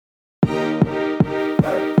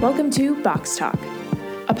Welcome to Box Talk,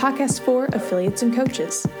 a podcast for affiliates and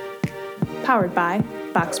coaches, powered by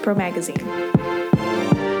Box Pro Magazine.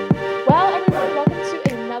 Well, everyone, welcome to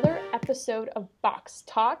another episode of Box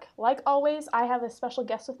Talk. Like always, I have a special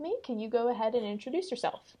guest with me. Can you go ahead and introduce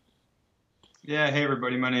yourself? Yeah, hey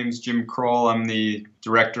everybody, my name is Jim Kroll. I'm the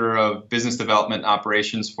Director of Business Development and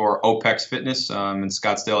Operations for OPEX Fitness in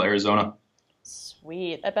Scottsdale, Arizona.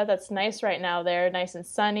 Sweet. I bet that's nice right now there, nice and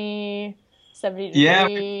sunny, 70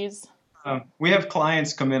 degrees. Yeah, we have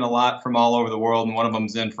clients come in a lot from all over the world, and one of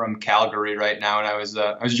them's in from Calgary right now, and I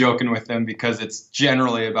was joking with them because it's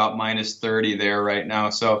generally about minus 30 there right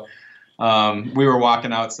now, so we were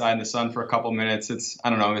walking outside in the sun for a couple minutes. It's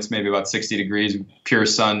maybe about 60 degrees, pure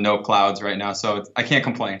sun, no clouds right now. So I can't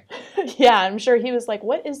complain. Yeah, I'm sure he was like,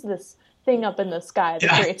 what is this thing up in the sky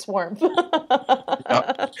that creates warmth?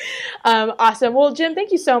 Yep. Awesome. Well, Jim,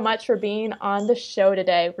 thank you so much for being on the show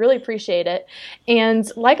today. Really appreciate it. And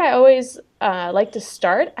like I always like to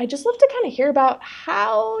start, I just love to kind of hear about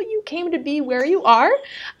how you came to be where you are.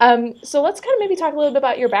 So let's kind of maybe talk a little bit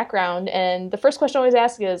about your background. And the first question I always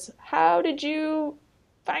ask is, how did you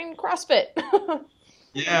find CrossFit?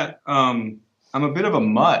 Yeah, I'm a bit of a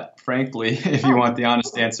mutt, frankly, if you want the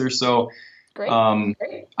honest answer. So Great.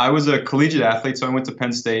 I was a collegiate athlete, so I went to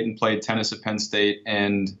Penn State and played tennis at Penn State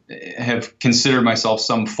and have considered myself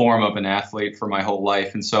some form of an athlete for my whole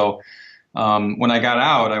life. And so when I got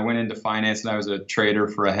out, I went into finance and I was a trader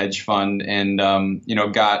for a hedge fund and,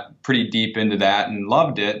 got pretty deep into that and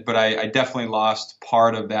loved it. But I definitely lost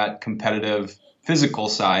part of that competitive physical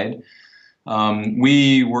side.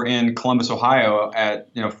 We were in Columbus, Ohio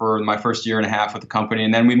for my first year and a half with the company.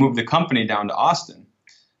 And then we moved the company down to Austin.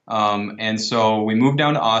 And so we moved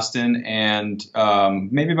down to Austin and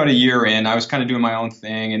maybe about a year in, I was kind of doing my own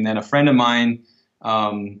thing. And then a friend of mine,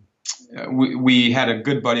 we had a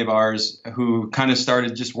good buddy of ours who kind of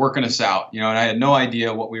started just working us out, and I had no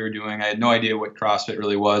idea what we were doing. I had no idea what CrossFit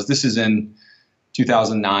really was. This is in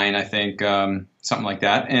 2009, I think, something like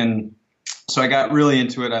that. And so I got really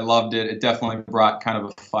into it. I loved it. It definitely brought kind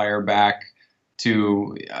of a fire back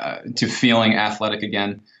to feeling athletic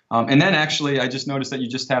again. And then actually, I just noticed that you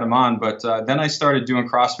just had him on, but then I started doing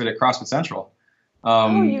CrossFit at CrossFit Central.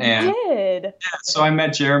 You did? Yeah, so I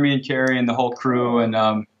met Jeremy and Carrie and the whole crew, and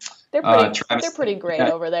they're pretty great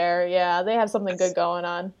over there. Yeah, they have something good going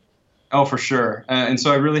on. Oh, for sure. And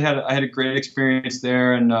so I had a great experience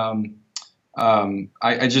there, and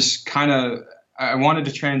I just I wanted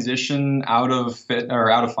to transition out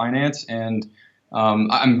of finance, and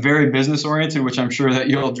I'm very business oriented, which I'm sure that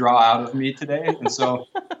you'll draw out of me today. And so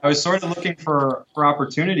I was sort of looking for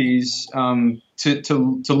opportunities to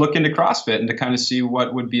look into CrossFit and to kind of see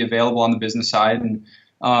what would be available on the business side. And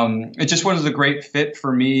it just was a great fit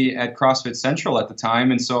for me at CrossFit Central at the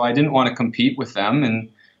time. And so I didn't want to compete with them. And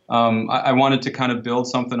I wanted to kind of build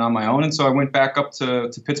something on my own. And so I went back up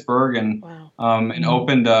to Pittsburgh and and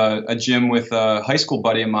opened a gym with a high school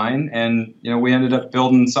buddy of mine. And, we ended up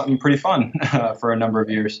building something pretty fun for a number of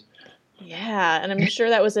years. Yeah. And I'm sure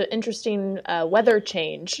that was an interesting weather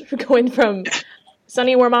change going from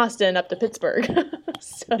sunny, warm Austin up to Pittsburgh.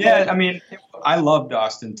 So. Yeah, I loved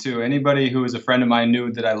Austin too. Anybody who was a friend of mine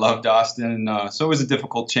knew that I loved Austin. So it was a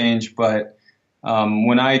difficult change, but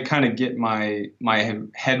when I kind of get my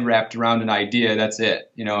head wrapped around an idea, that's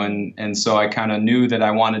it, and so I kind of knew that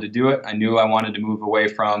I wanted to do it. I knew I wanted to move away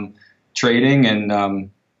from trading,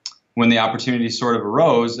 and when the opportunity sort of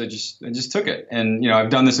arose, I just took it. And I've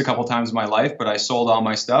done this a couple times in my life, but I sold all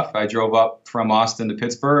my stuff. I drove up from Austin to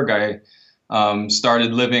Pittsburgh. I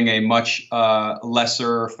started living a much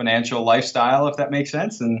lesser financial lifestyle, if that makes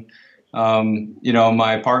sense, and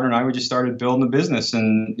my partner and I, we just started building a business,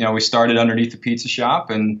 and, we started underneath the pizza shop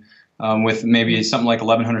and, with maybe something like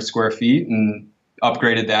 1,100 square feet, and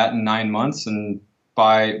upgraded that in 9 months. And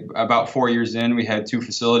by about 4 years in, we had 2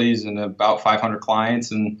 facilities and about 500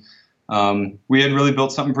 clients. And, we had really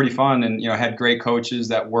built something pretty fun, and, had great coaches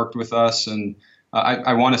that worked with us. And,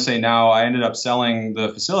 I want to say now I ended up selling the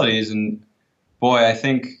facilities, and boy, I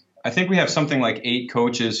think we have something like 8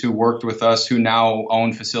 coaches who worked with us who now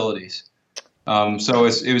own facilities. So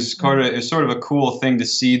it was sort of a cool thing to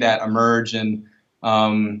see that emerge. And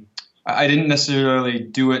I didn't necessarily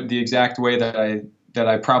do it the exact way that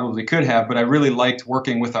I probably could have, but I really liked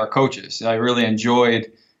working with our coaches. I really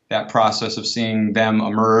enjoyed that process of seeing them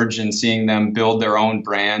emerge and seeing them build their own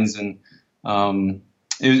brands. And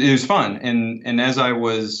it was fun. And as I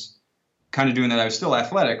was kind of doing that, I was still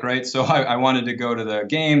athletic, right? So I wanted to go to the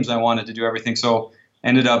games. I wanted to do everything. So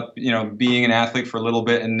ended up, being an athlete for a little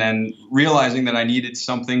bit, and then realizing that I needed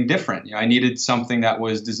something different. I needed something that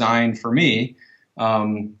was designed for me.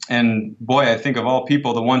 And boy, I think of all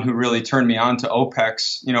people, the one who really turned me on to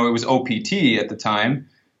OPEX, it was OPT at the time,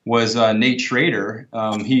 was Nate Schrader.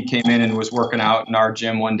 He came in and was working out in our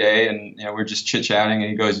gym one day, and we were just chit-chatting, and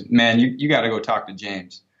he goes, "Man, you got to go talk to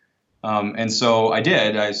James." And so I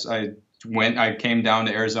did. I came down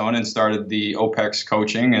to Arizona and started the OPEX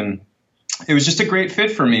coaching, and it was just a great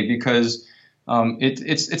fit for me because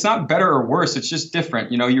it's not better or worse. It's just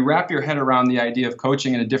different. You wrap your head around the idea of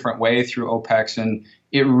coaching in a different way through OPEX, and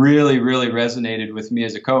it really, really resonated with me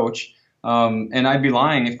as a coach. And I'd be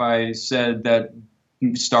lying if I said that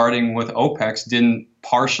starting with OPEX didn't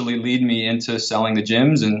partially lead me into selling the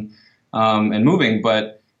gyms and moving,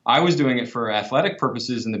 but I was doing it for athletic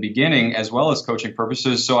purposes in the beginning as well as coaching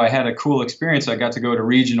purposes. So I had a cool experience. I got to go to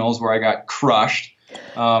regionals where I got crushed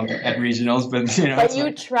at regionals, but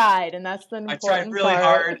you tried, and that's the important part. I tried really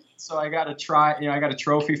hard, so I got I got a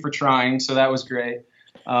trophy for trying, so that was great.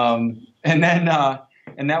 And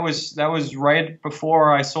that was right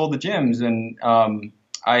before I sold the gyms, and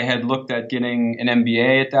I had looked at getting an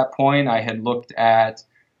MBA at that point. I had looked at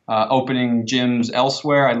opening gyms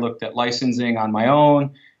elsewhere. I looked at licensing on my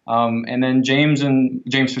own. And then James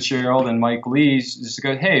Fitzgerald and Mike Lee just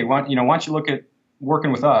go, "Hey, why don't you look at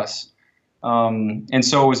working with us?" And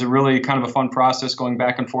so it was a really kind of a fun process going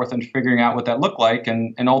back and forth and figuring out what that looked like.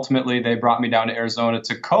 And ultimately they brought me down to Arizona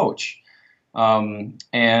to coach.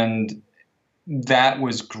 And that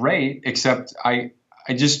was great, except I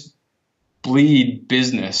just bleed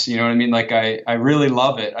business. You know what I mean? Like I really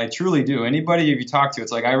love it. I truly do. Anybody if you talk to,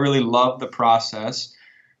 it's like I really love the process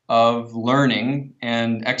of learning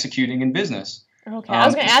and executing in business. Okay, I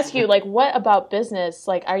was going to ask you, like, what about business?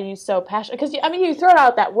 Like, are you so passionate? Because you throw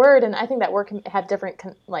out that word, and I think that word can have different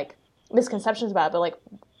misconceptions about it. But like,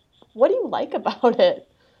 what do you like about it?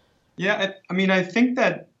 Yeah, I think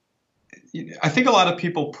a lot of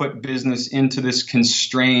people put business into this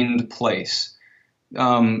constrained place.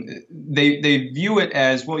 They view it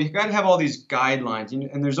as, well, you've got to have all these guidelines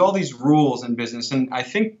and there's all these rules in business. And I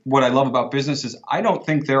think what I love about business is I don't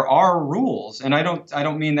think there are rules. And I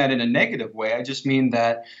don't mean that in a negative way. I just mean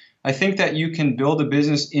that I think that you can build a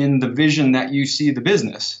business in the vision that you see the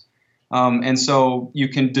business. And so you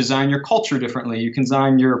can design your culture differently. You can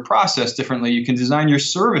design your process differently. You can design your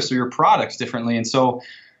service or your products differently. And so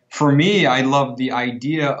for me, I love the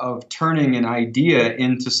idea of turning an idea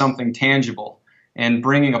into something tangible and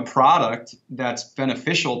bringing a product that's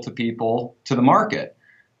beneficial to people to the market.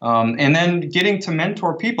 And then getting to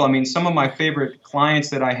mentor people. I mean, some of my favorite clients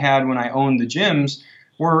that I had when I owned the gyms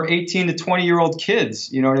were 18 to 20-year-old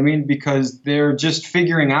kids, you know what I mean? Because they're just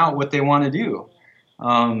figuring out what they want to do.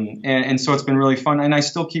 And so it's been really fun. And I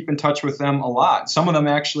still keep in touch with them a lot. Some of them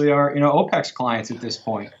actually are, OPEX clients at this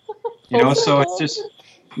point. So it's just,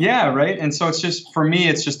 yeah, right. And so it's just, for me,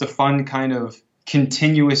 it's just a fun kind of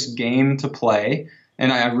continuous game to play.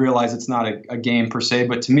 And I realize it's not a game per se,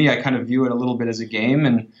 but to me, I kind of view it a little bit as a game.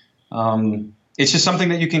 And it's just something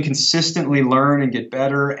that you can consistently learn and get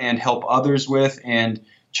better and help others with and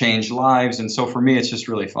change lives. And so for me, it's just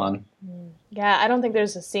really fun. Yeah, I don't think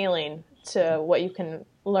there's a ceiling to what you can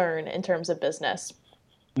learn in terms of business.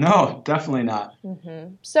 No, definitely not.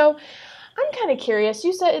 Mm-hmm. So I'm kind of curious.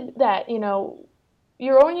 You said that,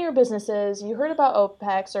 you're owning your businesses, you heard about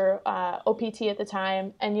OPEX or OPT at the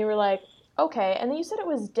time, and you were like, okay. And then you said it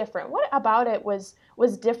was different. What about it was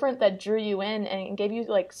different that drew you in and gave you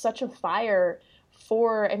like such a fire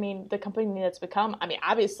for, the company that's become?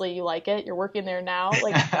 Obviously you like it. You're working there now.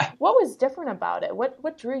 Like, what was different about it?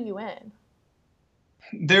 What drew you in?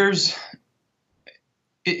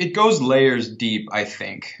 It goes layers deep, I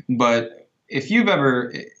think. But if you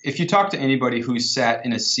talk to anybody who's sat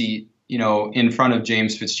in a seat, in front of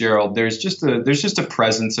James Fitzgerald, there's just a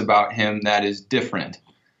presence about him that is different.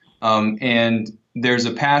 And there's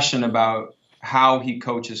a passion about how he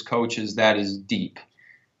coaches that is deep.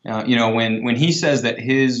 When he says that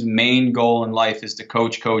his main goal in life is to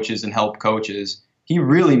coach coaches and help coaches, he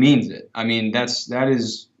really means it. That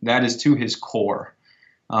is to his core.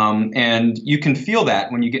 And you can feel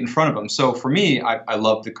that when you get in front of him. So for me, I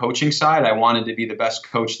love the coaching side. I wanted to be the best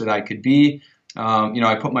coach that I could be.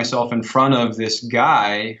 I put myself in front of this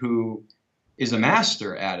guy who is a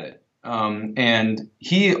master at it. And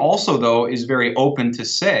he also, though, is very open to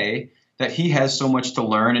say that he has so much to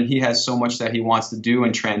learn and he has so much that he wants to do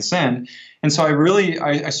and transcend. And so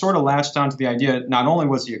I sort of latched onto the idea, not only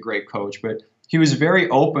was he a great coach, but he was very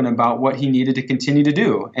open about what he needed to continue to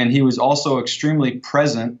do. And he was also extremely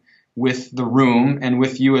present with the room and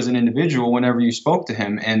with you as an individual whenever you spoke to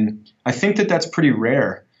him. And I think that that's pretty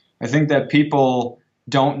rare. I think that people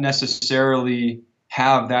don't necessarily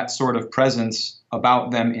have that sort of presence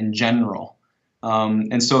about them in general.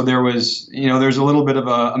 And so there's a little bit of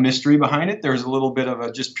a mystery behind it. There's a little bit of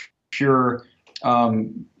a just pure,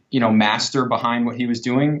 master behind what he was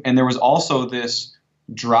doing. And there was also this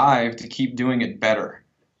drive to keep doing it better.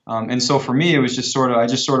 And so for me, it was I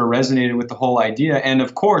just sort of resonated with the whole idea. And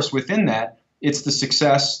of course, within that, it's the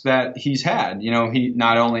success that he's had, he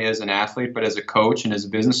not only as an athlete, but as a coach and as a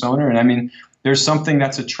business owner. And I mean, there's something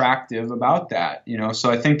that's attractive about that,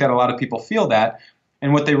 so I think that a lot of people feel that.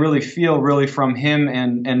 And what they really feel really from him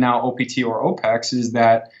and now OPT or OPEX is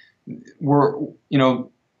that we're,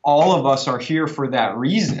 all of us are here for that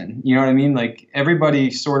reason. You know what I mean? Like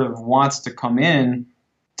everybody sort of wants to come in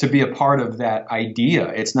to be a part of that idea.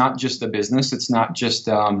 It's not just a business. It's not just,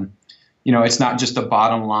 it's not just a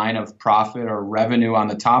bottom line of profit or revenue on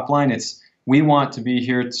the top line. We want to be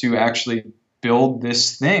here to actually build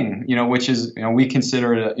this thing, which is, we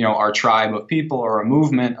consider it, our tribe of people or a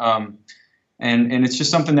movement. And it's just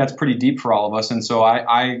something that's pretty deep for all of us. And so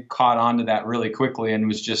I caught on to that really quickly and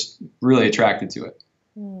was just really attracted to it.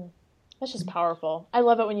 That's just powerful. I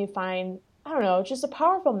love it when you find, I don't know, just a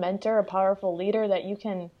powerful mentor, a powerful leader that you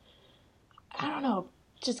can, I don't know,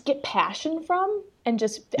 just get passion from and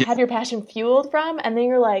just have your passion fueled from. And then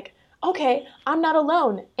you're like, okay, I'm not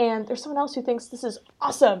alone. And there's someone else who thinks this is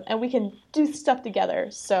awesome and we can do stuff together.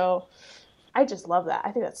 So I just love that.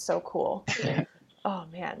 I think that's so cool. Oh,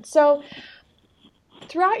 man. So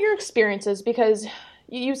throughout your experiences, because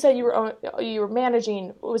you said you were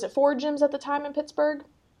managing, was it 4 gyms at the time in Pittsburgh?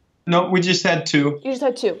 No, we just had 2. You just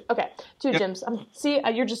had 2. Okay. 2 gyms. See,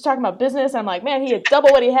 you're just talking about business. I'm like, man, he had double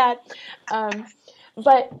what he had.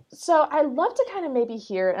 But so I'd love to kind of maybe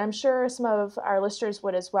hear, and I'm sure some of our listeners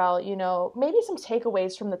would as well, maybe some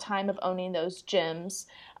takeaways from the time of owning those gyms,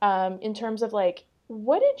 in terms of like,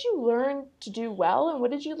 what did you learn to do well and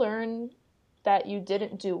what did you learn that you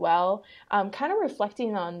didn't do well, kind of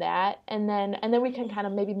reflecting on that. And then we can kind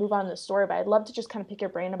of maybe move on to the story, but I'd love to just kind of pick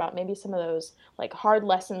your brain about maybe some of those like hard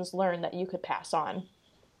lessons learned that you could pass on.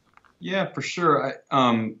 Yeah, for sure.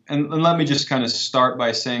 And let me just kind of start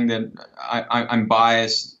by saying that I'm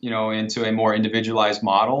biased, into a more individualized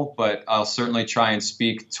model, but I'll certainly try and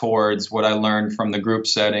speak towards what I learned from the group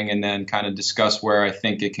setting and then kind of discuss where I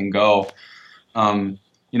think it can go.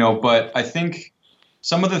 But I think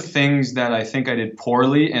some of the things that I think I did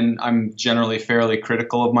poorly, and I'm generally fairly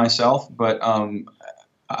critical of myself, but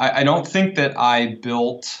I don't think that I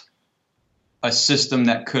built a system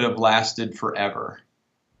that could have lasted forever.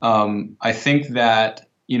 I think that,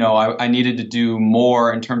 I needed to do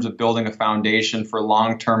more in terms of building a foundation for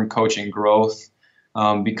long-term coaching growth,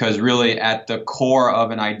 because really at the core of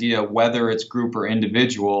an idea, whether it's group or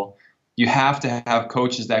individual, you have to have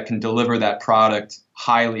coaches that can deliver that product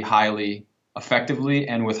highly, highly effectively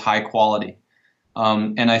and with high quality.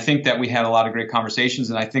 And I think that we had a lot of great conversations,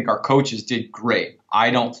 and I think our coaches did great. I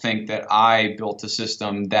don't think that I built a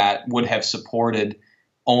system that would have supported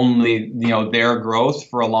only, their growth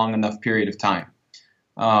for a long enough period of time.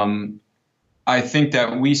 I think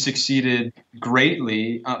that we succeeded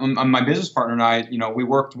greatly. My business partner and I, we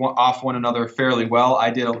worked off one another fairly well.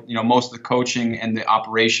 I did, most of the coaching and the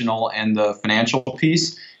operational and the financial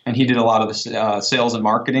piece, and he did a lot of the sales and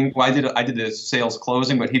marketing. Well, I did the sales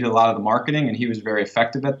closing, but he did a lot of the marketing, and he was very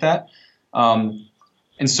effective at that. And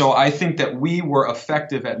so I think that we were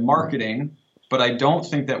effective at marketing, but I don't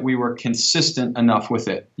think that we were consistent enough with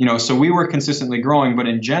it. So we were consistently growing, but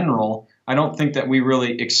in general, I don't think that we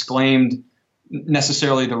really exclaimed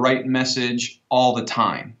necessarily the right message all the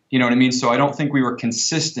time. You know what I mean? So I don't think we were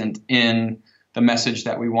consistent in the message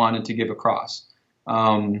that we wanted to give across.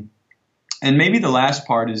 And maybe the last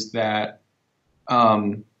part is that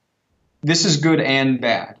this is good and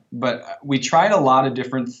bad, but we tried a lot of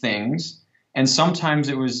different things, and sometimes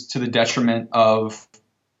it was to the detriment of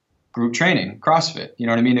group training, CrossFit. You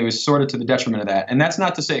know what I mean? It was sort of to the detriment of that. And that's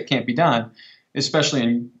not to say it can't be done, especially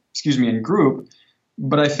in group.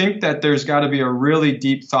 But I think that there's got to be a really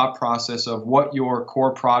deep thought process of what your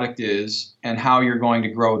core product is and how you're going to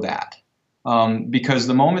grow that. Because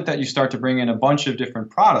the moment that you start to bring in a bunch of different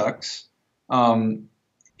products,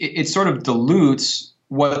 it sort of dilutes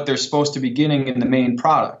what they're supposed to be getting in the main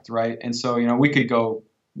product, right? And so, we could go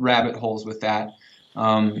rabbit holes with that.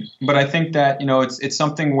 But I think that, it's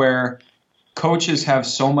something where coaches have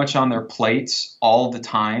so much on their plates all the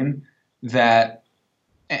time that,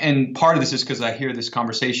 and part of this is because I hear this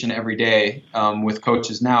conversation every day with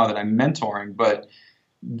coaches now that I'm mentoring, but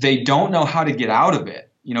they don't know how to get out of it.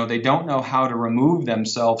 They don't know how to remove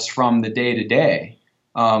themselves from the day to day.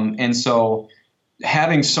 And so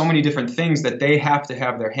having so many different things that they have to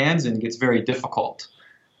have their hands in gets very difficult.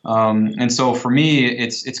 And so for me,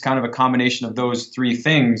 it's kind of a combination of those 3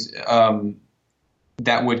 things.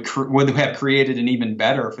 that would have created an even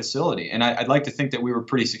better facility. And I'd like to think that we were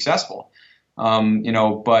pretty successful,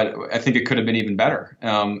 but I think it could have been even better.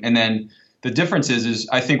 And then the difference is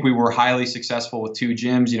I think we were highly successful with 2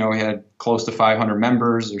 gyms. We had close to 500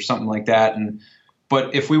 members or something like that.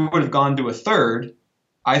 But if we would have gone to a third,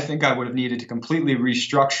 I think I would have needed to completely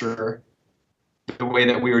restructure the way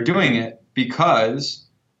that we were doing it, because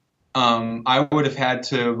I would have had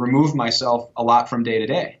to remove myself a lot from day to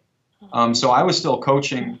day. So I was still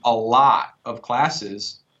coaching a lot of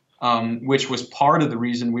classes, which was part of the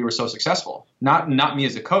reason we were so successful. Not me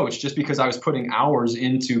as a coach, just because I was putting hours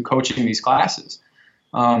into coaching these classes.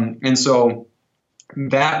 And so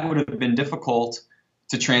that would have been difficult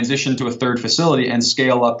to transition to a third facility and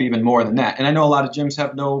scale up even more than that. And I know a lot of gyms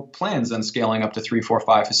have no plans on scaling up to 3, 4,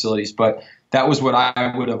 5 facilities, but that was what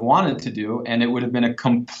I would have wanted to do. And it would have been a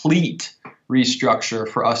complete restructure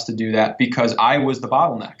for us to do that, because I was the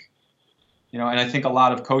bottleneck. And I think a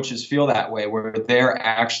lot of coaches feel that way, where they're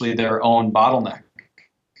actually their own bottleneck.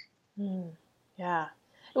 Yeah.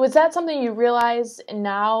 Was that something you realize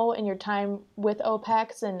now in your time with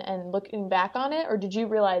OPEX and looking back on it, or did you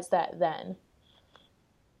realize that then?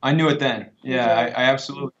 I knew it then. Yeah, I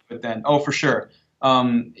absolutely knew it then. Oh, for sure.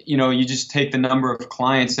 You just take the number of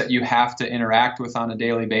clients that you have to interact with on a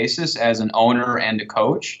daily basis as an owner and a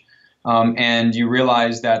coach. And you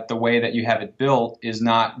realize that the way that you have it built is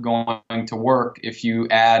not going to work if you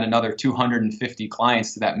add another 250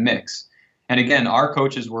 clients to that mix. And again, our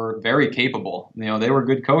coaches were very capable. They were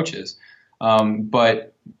good coaches.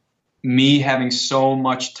 But me having so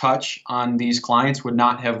much touch on these clients would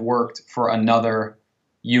not have worked for another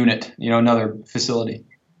unit, another facility.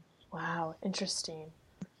 Wow, interesting.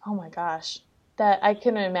 Oh my gosh. That I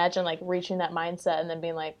couldn't imagine reaching that mindset and then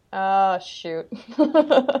being like, oh shoot,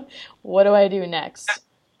 what do I do next?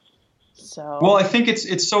 Well, I think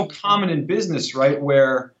it's so common in business, right?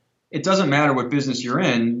 Where it doesn't matter what business you're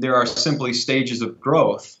in, there are simply stages of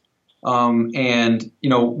growth. And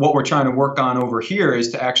what we're trying to work on over here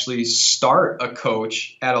is to actually start a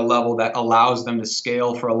coach at a level that allows them to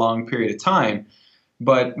scale for a long period of time.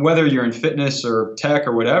 But whether you're in fitness or tech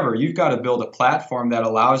or whatever, you've got to build a platform that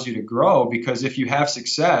allows you to grow, because if you have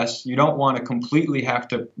success, you don't want to completely have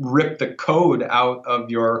to rip the code out of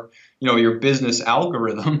your business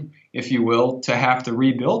algorithm, if you will, to have to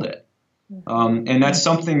rebuild it. And that's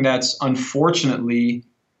something that's unfortunately,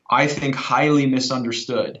 I think, highly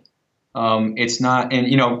misunderstood. It's not,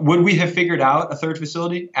 and would we have figured out a third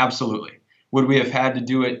facility? Absolutely. Would we have had to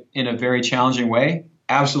do it in a very challenging way?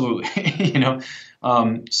 Absolutely.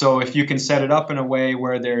 So if you can set it up in a way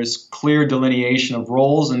where there's clear delineation of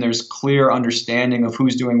roles and there's clear understanding of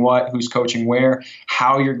who's doing what, who's coaching where,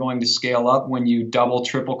 how you're going to scale up when you double,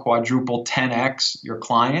 triple, quadruple, 10x your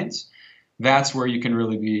clients, that's where you can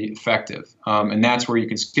really be effective. And that's where you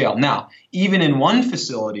can scale. Now, even in one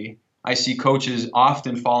facility, I see coaches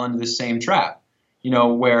often fall into the same trap,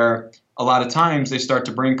 where a lot of times they start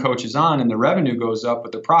to bring coaches on and the revenue goes up,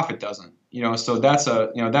 but the profit doesn't. So that's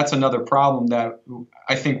another problem that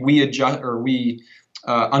I think we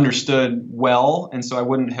understood well, and so I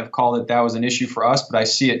wouldn't have called it that was an issue for us, but I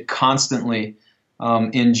see it constantly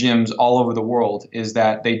in gyms all over the world, is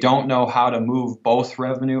that they don't know how to move both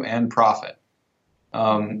revenue and profit.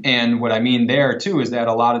 And what I mean there too is that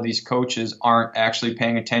a lot of these coaches aren't actually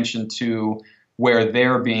paying attention to where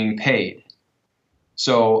they're being paid.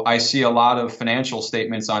 So I see a lot of financial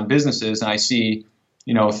statements on businesses, and I see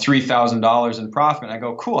 $3,000 in profit. And I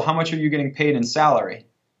go, cool, how much are you getting paid in salary?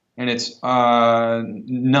 And it's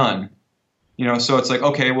none. So it's like,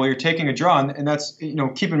 okay, well, you're taking a draw. And that's,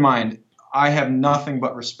 keep in mind, I have nothing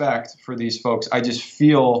but respect for these folks. I just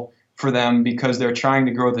feel for them because they're trying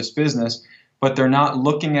to grow this business, but they're not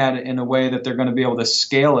looking at it in a way that they're going to be able to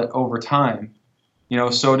scale it over time.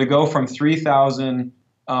 So to go from 3,000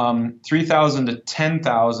 to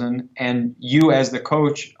 10,000, and you as the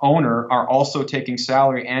coach owner are also taking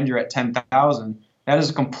salary and you're at 10,000, that is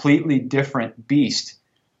a completely different beast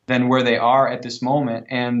than where they are at this moment.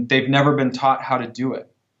 And they've never been taught how to do it.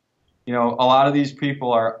 A lot of these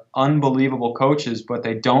people are unbelievable coaches, but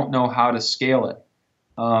they don't know how to scale it.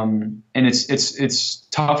 And it's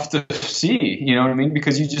tough to see, you know what I mean?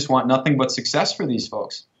 Because you just want nothing but success for these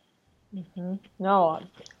folks. Mm-hmm. No,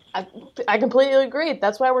 I completely agree.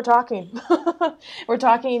 That's why we're talking. We're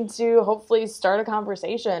talking to hopefully start a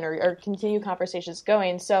conversation or continue conversations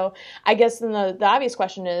going. So I guess then the obvious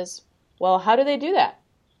question is, well, how do they do that?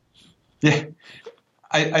 Yeah,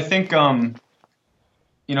 I think,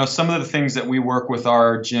 some of the things that we work with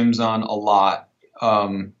our gyms on a lot,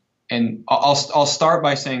 and I'll start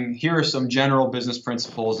by saying, here are some general business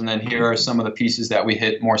principles, and then here are some of the pieces that we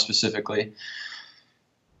hit more specifically.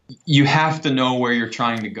 you have to know where you're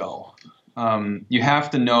trying to go. You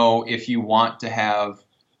have to know if you want to have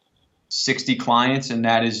 60 clients and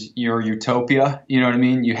that is your utopia. You know what I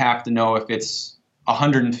mean? You have to know if it's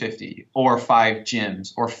 150 or 5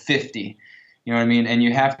 gyms or 50. You know what I mean? And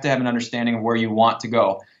you have to have an understanding of where you want to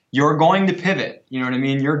go. You're going to pivot. You know what I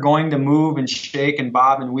mean? You're going to move and shake and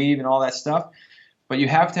bob and weave and all that stuff. But you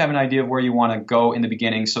have to have an idea of where you want to go in the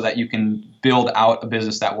beginning so that you can build out a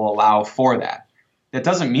business that will allow for that. That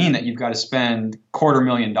doesn't mean that you've got to spend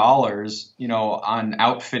 $250,000, on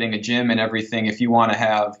outfitting a gym and everything if you want to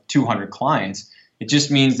have 200 clients. It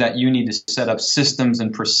just means that you need to set up systems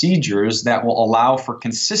and procedures that will allow for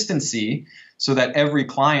consistency so that every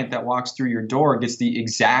client that walks through your door gets the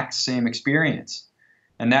exact same experience.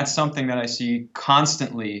 And that's something that I see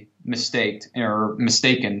constantly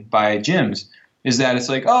mistaken by gyms. Is that it's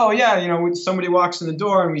like, oh, yeah, somebody walks in the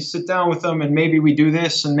door and we sit down with them and maybe we do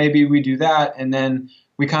this and maybe we do that. And then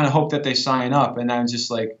we kind of hope that they sign up. And I'm just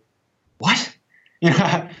like, what?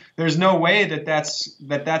 There's no way that's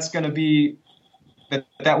going to be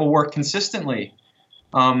that will work consistently.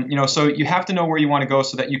 So you have to know where you want to go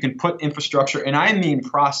so that you can put infrastructure, and I mean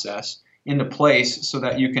process, into place so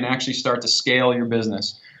that you can actually start to scale your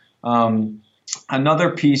business.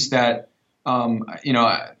 Another piece that,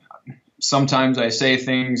 sometimes I say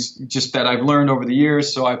things just that I've learned over the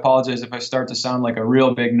years, so I apologize if I start to sound like a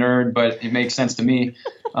real big nerd, but it makes sense to me.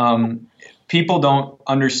 People don't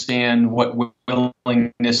understand what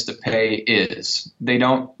willingness to pay is. They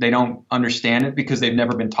don't understand it because they've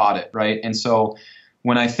never been taught it, right? And so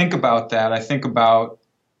when I think about that, I think about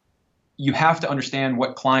you have to understand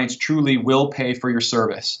what clients truly will pay for your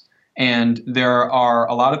service. And there are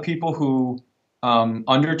a lot of people who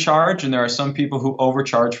undercharge, and there are some people who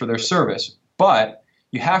overcharge for their service. But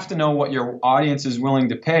you have to know what your audience is willing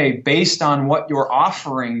to pay based on what you're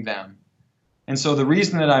offering them. And so the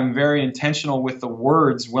reason that I'm very intentional with the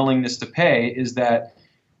words willingness to pay is that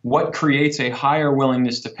what creates a higher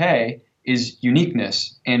willingness to pay is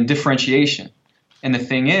uniqueness and differentiation. And the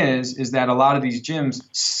thing is that a lot of these gyms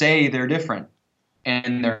say they're different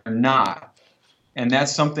and they're not. And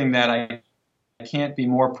that's something that I can't be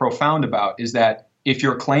more profound about, is that if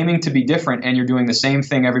you're claiming to be different and you're doing the same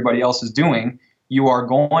thing everybody else is doing, you are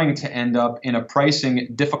going to end up in a pricing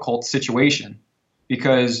difficult situation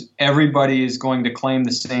because everybody is going to claim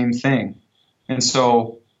the same thing. And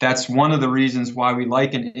so that's one of the reasons why we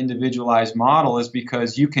like an individualized model, is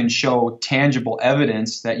because you can show tangible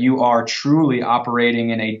evidence that you are truly operating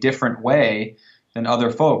in a different way than other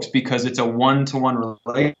folks, because it's a one-to-one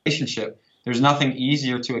relationship. There's nothing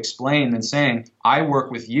easier to explain than saying, I work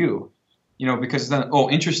with you, because then, oh,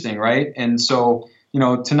 interesting, right? And so,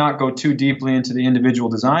 to not go too deeply into the individual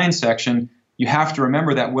design section, you have to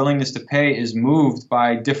remember that willingness to pay is moved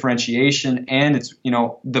by differentiation, and it's,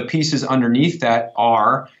 the pieces underneath that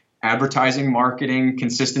are advertising, marketing,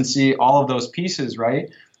 consistency, all of those pieces, right?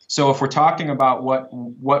 So if we're talking about what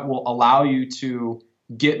will allow you to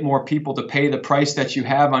get more people to pay the price that you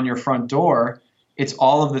have on your front door, it's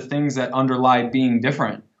all of the things that underlie being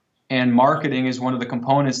different. And marketing is one of the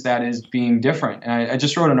components that is being different. And I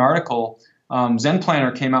just wrote an article. Zen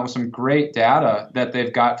Planner came out with some great data that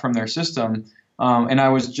they've got from their system. And I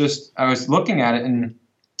was looking at it, and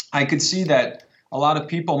I could see that a lot of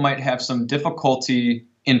people might have some difficulty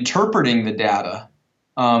interpreting the data.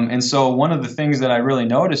 And so one of the things that I really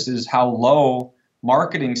noticed is how low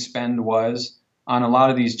marketing spend was on a lot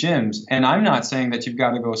of these gyms. And I'm not saying that you've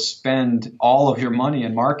got to go spend all of your money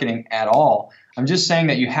in marketing at all. I'm just saying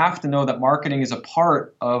that you have to know that marketing is a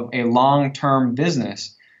part of a long-term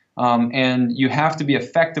business. And you have to be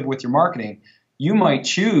effective with your marketing. You might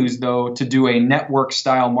choose, though, to do a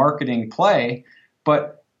network-style marketing play,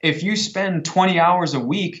 but if you spend 20 hours a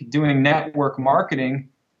week doing network marketing,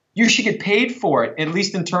 you should get paid for it, at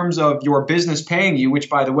least in terms of your business paying you, which,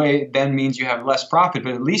 by the way, then means you have less profit.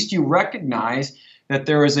 But at least you recognize that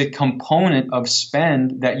there is a component of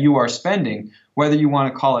spend that you are spending. Whether you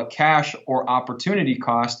want to call it cash or opportunity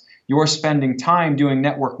cost, you're spending time doing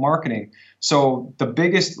network marketing. So the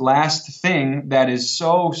biggest last thing that is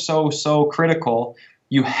so critical,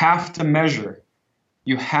 you have to measure.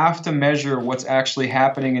 You have to measure what's actually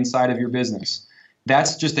happening inside of your business.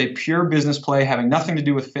 That's just a pure business play having nothing to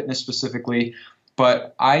do with fitness specifically.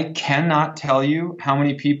 But I cannot tell you how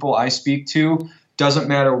many people I speak to, doesn't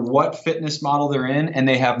matter what fitness model they're in, and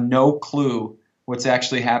they have no clue what's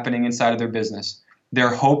actually happening inside of their business.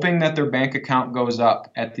 They're hoping that their bank account goes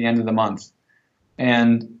up at the end of the month.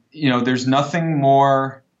 And, there's nothing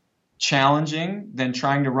more challenging than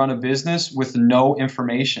trying to run a business with no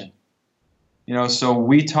information. So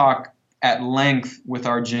we talk at length with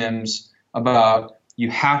our gyms about, you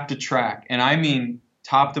have to track, and I mean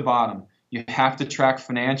top to bottom. You have to track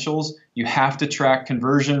financials. You have to track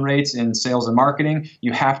conversion rates in sales and marketing.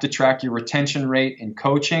 You have to track your retention rate in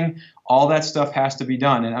coaching. All that stuff has to be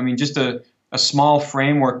done. And I mean, just a small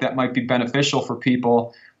framework that might be beneficial for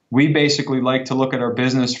people. We basically like to look at our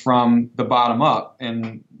business from the bottom up,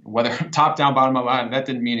 and whether top down, bottom up, that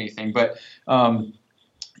didn't mean anything. But,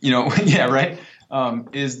 yeah, right.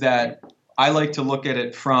 Is that I like to look at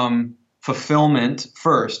it from fulfillment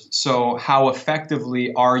first. So how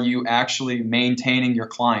effectively are you actually maintaining your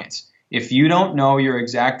clients? If you don't know your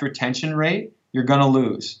exact retention rate, you're going to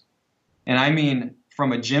lose. And I mean,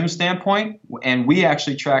 from a gym standpoint, and we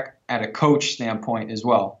actually track at a coach standpoint as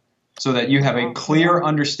well, so that you have a clear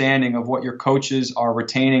understanding of what your coaches are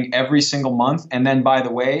retaining every single month. And then, by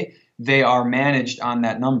the way, they are managed on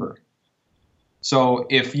that number. So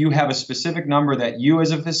if you have a specific number that you as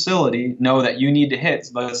a facility know that you need to hit,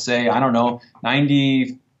 let's say,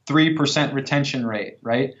 93% retention rate,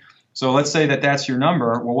 right? So let's say that that's your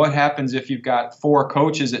number. Well, what happens if you've got 4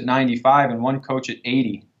 coaches at 95 and 1 coach at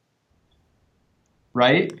 80?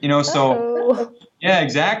 Right? So yeah,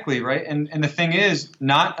 exactly, right? And the thing is,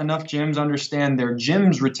 not enough gyms understand their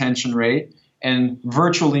gym's retention rate, and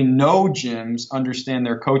virtually no gyms understand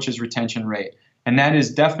their coach's retention rate. And that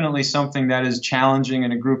is definitely something that is challenging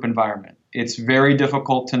in a group environment. It's very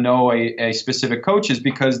difficult to know a specific coaches,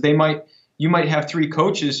 because you might have 3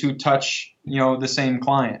 coaches who touch, the same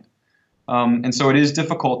client. And so it is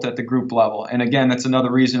difficult at the group level. And again, that's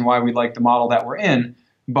another reason why we like the model that we're in.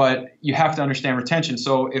 But you have to understand retention.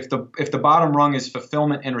 So if the bottom rung is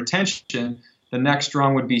fulfillment and retention, the next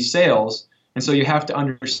rung would be sales. And so you have to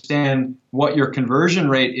understand what your conversion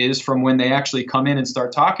rate is from when they actually come in and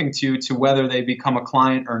start talking to whether they become a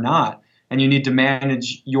client or not. And you need to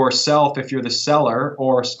manage yourself, if you're the seller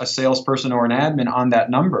or a salesperson or an admin, on that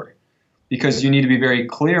number, because you need to be very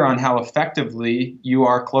clear on how effectively you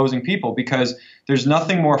are closing people, because there's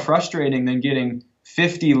nothing more frustrating than getting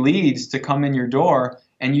 50 leads to come in your door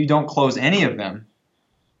and you don't close any of them.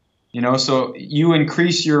 So you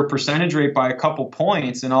increase your percentage rate by a couple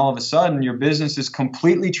points, and all of a sudden your business is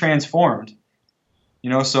completely transformed.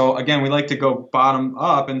 So again, we like to go bottom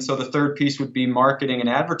up. And so the third piece would be marketing and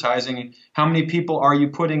advertising. And how many people are you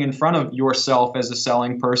putting in front of yourself as a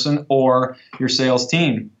selling person or your sales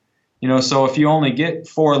team? So if you only get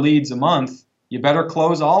 4 leads a month, you better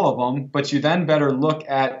close all of them, but you then better look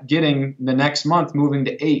at getting the next month moving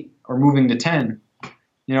to 8 or moving to 10.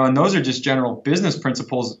 And those are just general business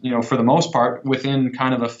principles, for the most part, within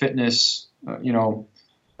kind of a fitness,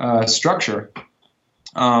 structure.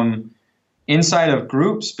 Inside of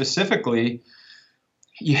groups specifically,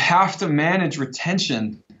 you have to manage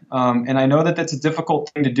retention. And I know that that's a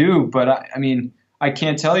difficult thing to do, but I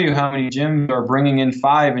can't tell you how many gyms are bringing in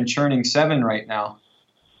 5 and churning 7 right now.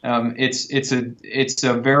 It's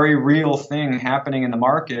a very real thing happening in the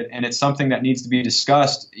market, and it's something that needs to be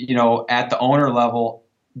discussed, at the owner level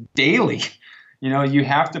daily. You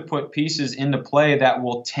have to put pieces into play that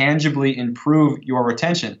will tangibly improve your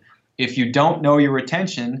retention. If you don't know your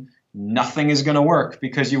retention, nothing is going to work,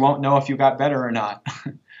 because you won't know if you got better or not.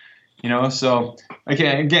 So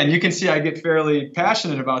again, you can see I get fairly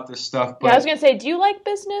passionate about this stuff. But, I was going to say, do you like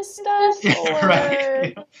business stuff? Or...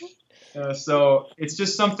 Right. So it's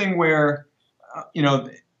just something where,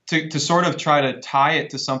 to sort of try to tie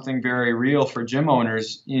it to something very real for gym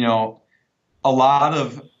owners, a lot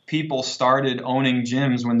of people started owning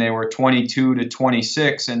gyms when they were 22 to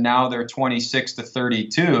 26, and now they're 26 to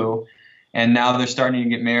 32. And now they're starting to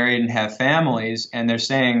get married and have families, and they're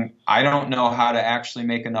saying, I don't know how to actually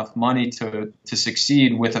make enough money to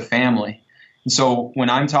succeed with a family. And so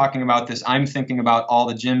when I'm talking about this, I'm thinking about all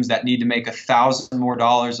the gyms that need to make $1,000 more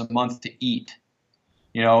a month to eat,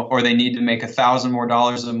 or they need to make $1,000 more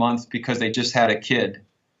a month because they just had a kid.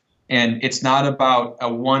 And it's not about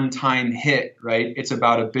a one-time hit, right? It's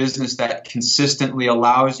about a business that consistently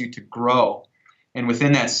allows you to grow. And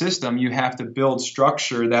within that system, you have to build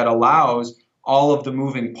structure that allows all of the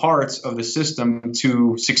moving parts of the system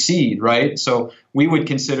to succeed, right? So we would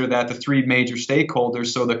consider that the 3 major stakeholders.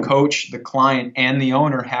 So the coach, the client, and the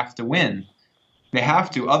owner have to win. They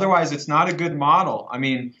have to. Otherwise, it's not a good model.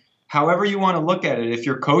 However you want to look at it, if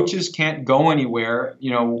your coaches can't go anywhere,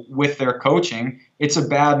 with their coaching, it's a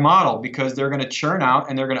bad model, because they're going to churn out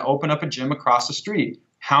and they're going to open up a gym across the street.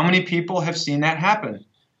 How many people have seen that happen?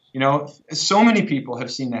 So many people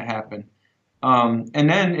have seen that happen. And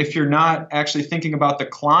then if you're not actually thinking about the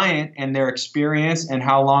client and their experience and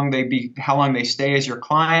how long they stay as your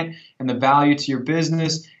client and the value to your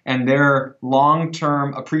business and their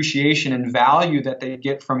long-term appreciation and value that they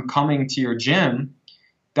get from coming to your gym,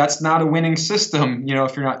 That's not a winning system,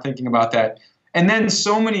 if you're not thinking about that. And then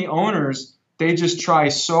so many owners, they just try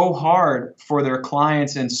so hard for their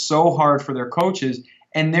clients and so hard for their coaches,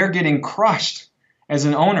 and they're getting crushed as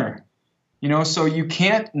an owner. So you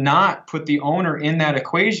can't not put the owner in that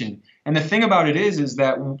equation. And the thing about it is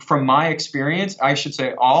that from my experience, I should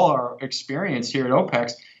say all our experience here at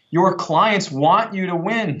OPEX, your clients want you to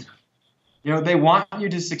win. They want you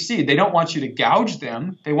to succeed. They don't want you to gouge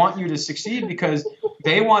them. They want you to succeed because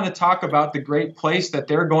they want to talk about the great place that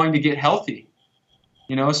they're going to get healthy.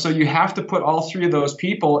 So you have to put all three of those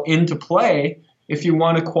people into play if you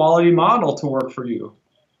want a quality model to work for you.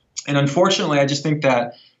 And unfortunately, I just think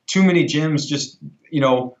that too many gyms just,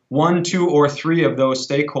 one, two, or three of those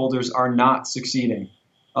stakeholders are not succeeding.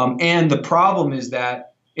 And the problem is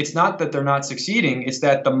that it's not that they're not succeeding. It's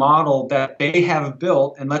that the model that they have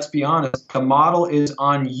built, and let's be honest, the model is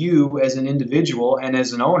on you as an individual and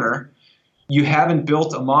as an owner. You haven't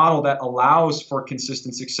built a model that allows for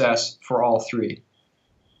consistent success for all three.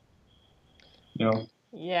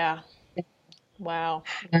 Yeah. Wow.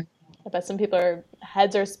 I bet some people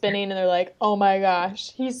heads are spinning and they're like, oh my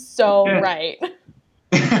gosh, he's so right.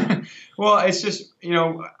 Well, it's just,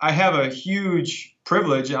 I have a huge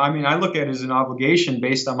privilege. I mean, I look at it as an obligation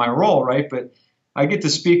based on my role, right? But I get to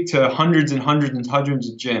speak to hundreds and hundreds and hundreds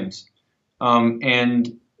of gyms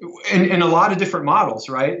and in a lot of different models,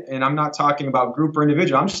 right? And I'm not talking about group or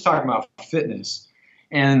individual. I'm just talking about fitness.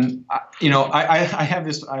 And, I have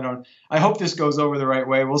this, I hope this goes over the right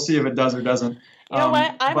way. We'll see if it does or doesn't. You know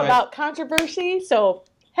what? I'm about controversy, so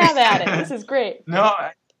have at it. This is great. No,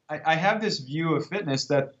 I have this view of fitness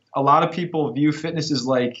that a lot of people view fitness as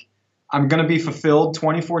like, I'm going to be fulfilled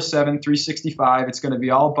 24/7, 365. It's going to be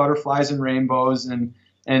all butterflies and rainbows and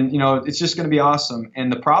it's just going to be awesome.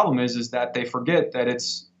 And the problem is that they forget that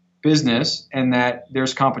it's business and that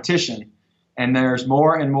there's competition. And there's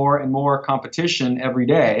more and more and more competition every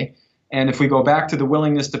day. And if we go back to the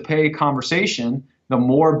willingness to pay conversation, the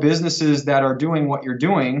more businesses that are doing what you're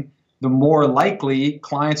doing, the more likely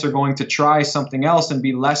clients are going to try something else and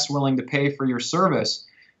be less willing to pay for your service.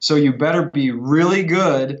 So you better be really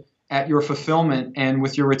good at your fulfillment and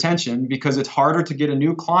with your retention, because it's harder to get a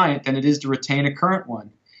new client than it is to retain a current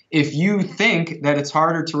one. If you think that it's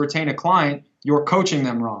harder to retain a client, you're coaching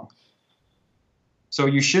them wrong. So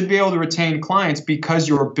you should be able to retain clients because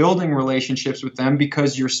you're building relationships with them,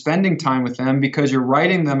 because you're spending time with them, because you're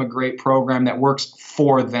writing them a great program that works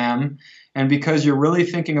for them, and because you're really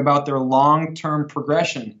thinking about their long-term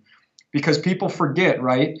progression. Because people forget,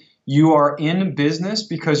 right? You are in business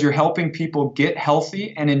because you're helping people get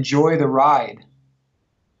healthy and enjoy the ride.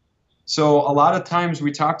 So a lot of times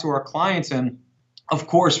we talk to our clients, and of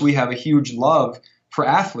course we have a huge love for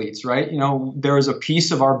athletes, right? There is a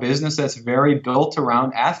piece of our business that's very built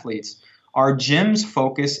around athletes. Our gym's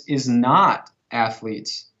focus is not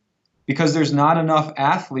athletes because there's not enough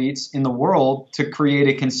athletes in the world to create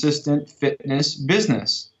a consistent fitness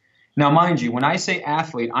business. Now, mind you, when I say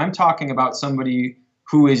athlete, I'm talking about somebody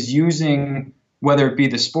who is using, whether it be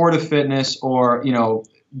the sport of fitness or,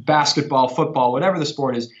 basketball, football, whatever the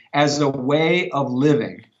sport is, as a way of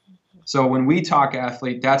living. So when we talk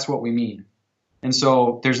athlete, that's what we mean. And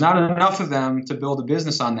so there's not enough of them to build a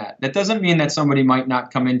business on that. That doesn't mean that somebody might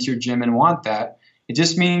not come into your gym and want that. It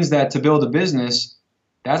just means that to build a business,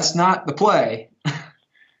 that's not the play.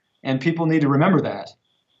 And people need to remember that.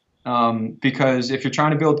 Because if you're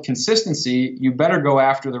trying to build consistency, you better go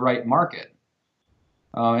after the right market.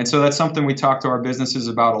 And so that's something we talk to our businesses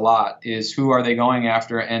about a lot, is who are they going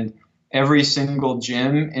after? And every single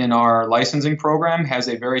gym in our licensing program has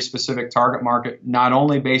a very specific target market, not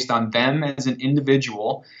only based on them as an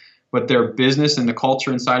individual, but their business and the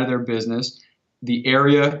culture inside of their business, the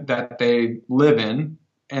area that they live in,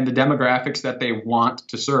 and the demographics that they want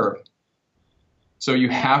to serve. So you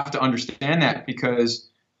have to understand that, because,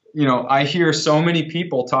 I hear so many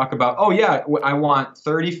people talk about, oh yeah, I want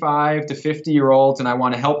 35 to 50-year-olds and I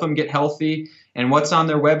want to help them get healthy. And what's on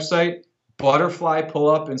their website? Butterfly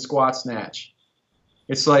pull-up and squat snatch.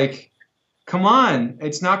 It's like, come on,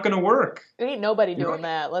 it's not going to work. There ain't nobody doing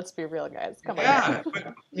that. Let's be real, guys. Come on. Yeah,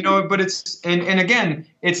 but it's and again,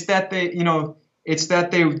 it's that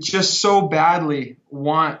they just so badly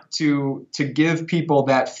want to give people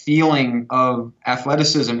that feeling of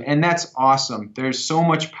athleticism, and that's awesome. There's so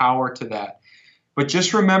much power to that. But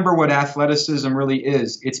just remember what athleticism really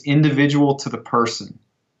is. It's individual to the person.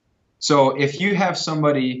 So if you have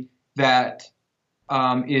somebody that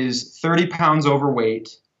is 30 pounds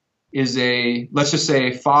overweight, is let's just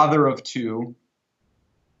say, father of two,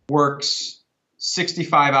 works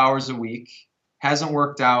 65 hours a week, hasn't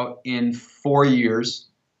worked out in 4 years,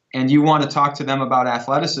 and you want to talk to them about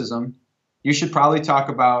athleticism, you should probably talk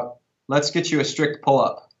about, let's get you a strict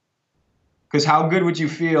pull-up. Because how good would you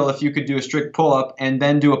feel if you could do a strict pull-up and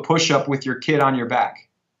then do a push-up with your kid on your back?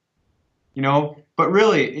 But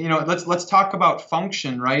really, let's talk about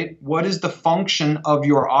function, right? What is the function of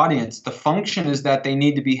your audience? The function is that they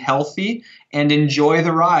need to be healthy and enjoy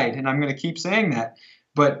the ride. And I'm going to keep saying that.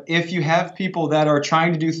 But if you have people that are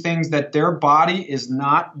trying to do things that their body is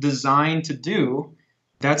not designed to do,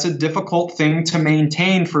 that's a difficult thing to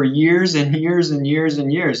maintain for years and years and years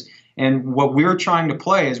and years. And what we're trying to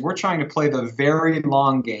play is we're trying to play the very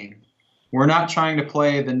long game. We're not trying to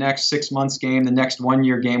play the next 6 months game, the next 1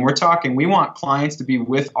 year game. We want clients to be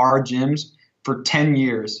with our gyms for 10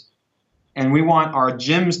 years. And we want our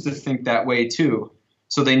gyms to think that way too.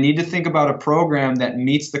 So they need to think about a program that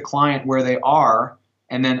meets the client where they are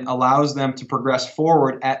and then allows them to progress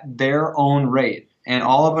forward at their own rate. And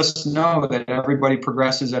all of us know that everybody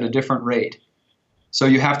progresses at a different rate. So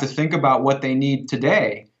you have to think about what they need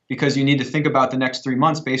today, because you need to think about the next 3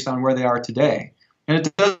 months based on where they are today. And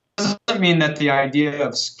it doesn't mean that the idea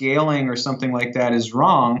of scaling or something like that is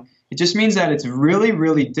wrong. It just means that it's really,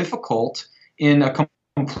 really difficult in a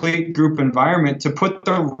complete group environment to put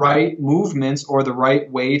the right movements or the right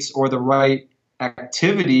weights or the right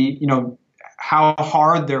activity, how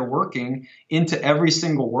hard they're working into every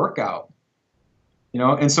single workout.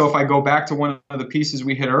 And so if I go back to one of the pieces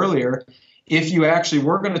we hit earlier, if you actually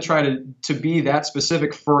were going to try to be that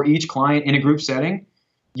specific for each client in a group setting,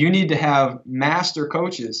 you need to have master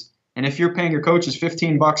coaches. And if you're paying your coaches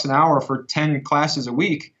 $15 an hour for 10 classes a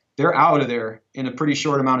week, they're out of there in a pretty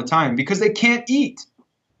short amount of time because they can't eat.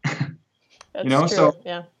 That's true.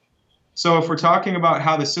 Yeah. So if we're talking about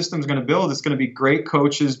how the system's going to build, it's going to be great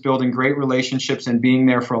coaches building great relationships and being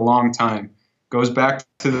there for a long time. Goes back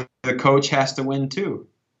to the coach has to win too.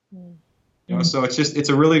 So it's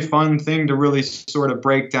a really fun thing to really sort of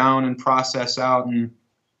break down and process out. And,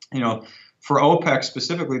 for OPEX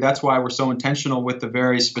specifically, that's why we're so intentional with the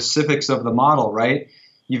very specifics of the model, right?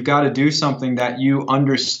 You've got to do something that you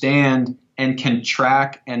understand and can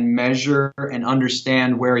track and measure and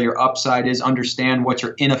understand where your upside is, understand what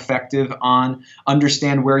you're ineffective on,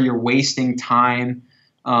 understand where you're wasting time.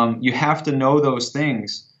 You have to know those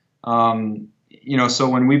things. So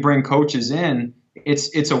when we bring coaches in,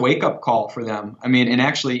 it's a wake-up call for them. And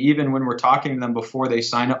actually, even when we're talking to them before they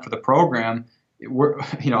sign up for the program,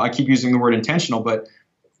 I keep using the word intentional, but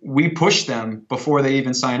we push them before they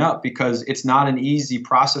even sign up because it's not an easy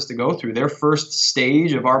process to go through. Their first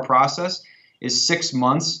stage of our process is 6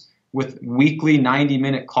 months with weekly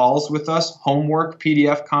 90-minute calls with us, homework,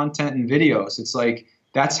 PDF content, and videos. It's like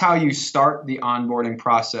that's how you start the onboarding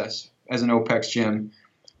process as an OPEX gym.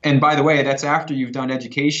 And by the way, that's after you've done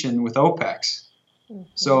education with OPEX.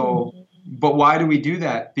 So, but why do we do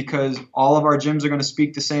that? Because all of our gyms are going to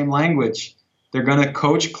speak the same language. They're going to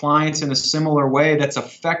coach clients in a similar way that's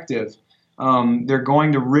effective. They're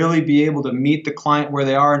going to really be able to meet the client where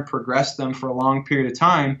they are and progress them for a long period of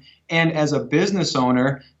time. And as a business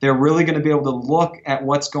owner, they're really going to be able to look at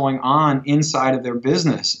what's going on inside of their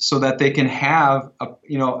business so that they can have,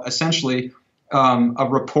 essentially a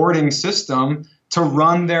reporting system to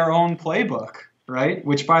run their own playbook, right?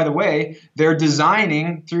 Which, by the way, they're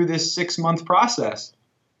designing through this 6-month process.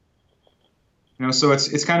 So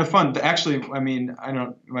it's kind of fun. Actually,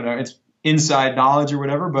 it's inside knowledge or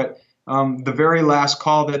whatever, but the very last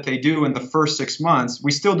call that they do in the first 6 months,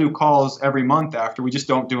 we still do calls every month after. We just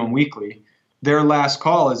don't do them weekly. Their last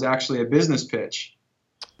call is actually a business pitch.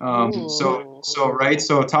 So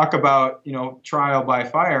talk about, trial by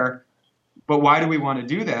fire. But why do we want to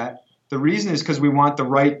do that? The reason is because we want the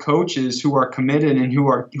right coaches who are committed and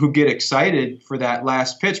who get excited for that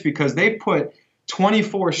last pitch because they put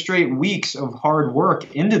 24 straight weeks of hard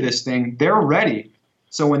work into this thing. They're ready.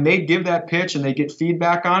 So when they give that pitch and they get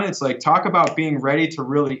feedback on it, it's like, talk about being ready to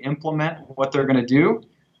really implement what they're going to do.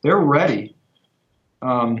 They're ready.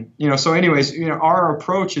 So anyways, our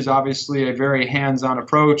approach is obviously a very hands-on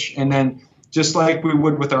approach. And then just like we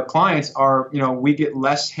would with our clients, we get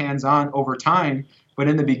less hands-on over time. But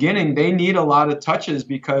in the beginning, they need a lot of touches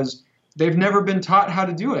because they've never been taught how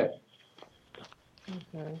to do it.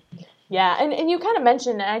 Mm-hmm. Yeah, and you kind of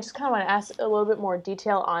mentioned, and I just kind of want to ask a little bit more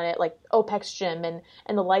detail on it, like OPEX Gym and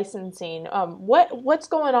the licensing. What's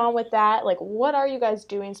going on with that? Like, what are you guys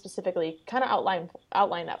doing specifically? Kind of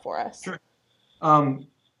outline that for us. Sure.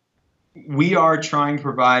 We are trying to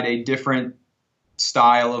provide a different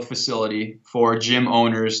style of facility for gym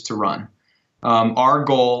owners to run. Our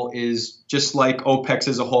goal is just like OPEX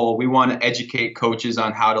as a whole. We want to educate coaches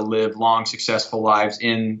on how to live long, successful lives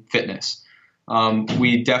in fitness.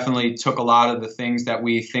 We definitely took a lot of the things that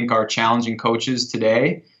we think are challenging coaches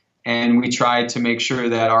today, and we tried to make sure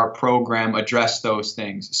that our program addressed those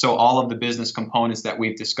things. So all of the business components that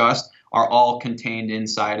we've discussed are all contained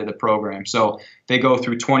inside of the program. So they go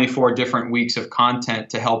through 24 different weeks of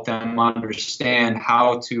content to help them understand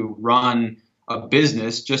how to run a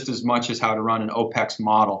business just as much as how to run an OPEX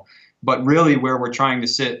model. But really where we're trying to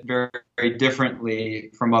sit very, very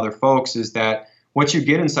differently from other folks is that what you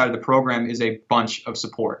get inside of the program is a bunch of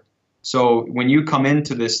support. So when you come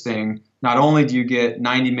into this thing, not only do you get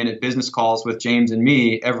 90-minute business calls with James and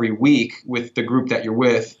me every week with the group that you're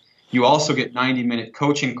with, you also get 90-minute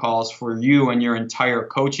coaching calls for you and your entire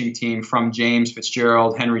coaching team from James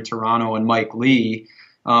Fitzgerald, Henry Toronto, and Mike Lee.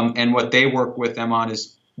 And what they work with them on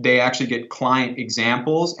is they actually get client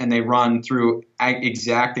examples, and they run through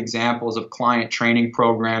exact examples of client training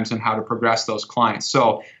programs and how to progress those clients.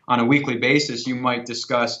 So on a weekly basis, you might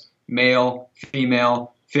discuss male,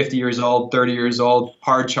 female, 50 years old, 30 years old,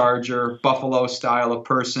 hard charger, buffalo style of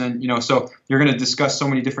person, so you're going to discuss so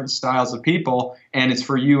many different styles of people, and it's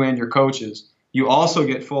for you and your coaches. You also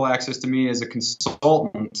get full access to me as a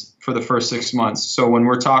consultant for the first 6 months. So when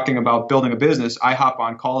we're talking about building a business, I hop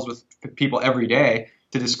on calls with people every day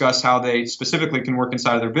to discuss how they specifically can work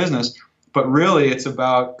inside of their business. But really, it's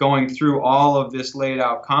about going through all of this laid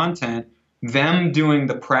out content, them doing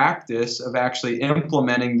the practice of actually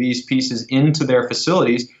implementing these pieces into their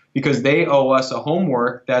facilities, because they owe us a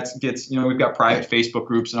homework that gets, we've got private Facebook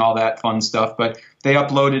groups and all that fun stuff, but they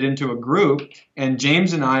upload it into a group, and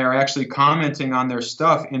James and I are actually commenting on their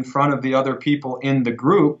stuff in front of the other people in the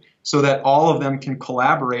group so that all of them can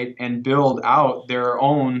collaborate and build out their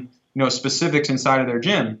own, specifics inside of their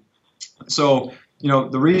gym. So,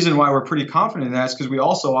 the reason why we're pretty confident in that is because we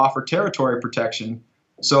also offer territory protection.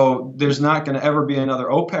 So there's not going to ever be another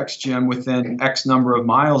OPEX gym within X number of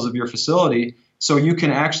miles of your facility. So you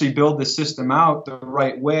can actually build the system out the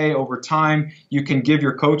right way over time. You can give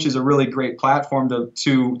your coaches a really great platform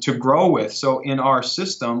to grow with. So in our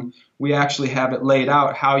system, we actually have it laid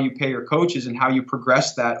out how you pay your coaches and how you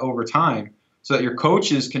progress that over time, so that your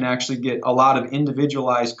coaches can actually get a lot of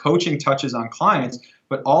individualized coaching touches on clients,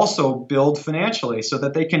 but also build financially so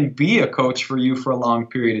that they can be a coach for you for a long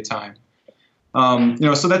period of time.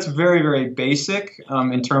 So that's very, very basic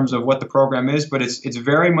in terms of what the program is, but it's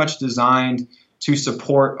very much designed to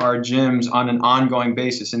support our gyms on an ongoing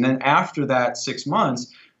basis. And then after that 6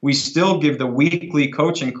 months, we still give the weekly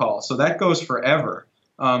coaching call. So that goes forever.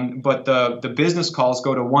 But the business calls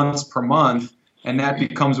go to once per month, and that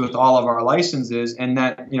becomes with all of our licenses. And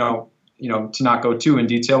that, to not go too in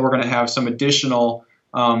detail, we're going to have some additional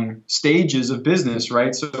stages of business,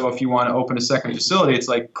 right? So if you want to open a second facility, it's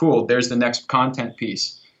like, cool, there's the next content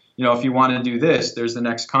piece. If you want to do this, there's the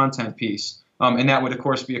next content piece. And that would, of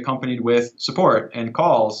course, be accompanied with support and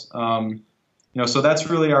calls. So that's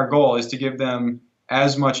really our goal, is to give them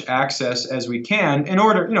as much access as we can in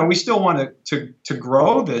order, we still want to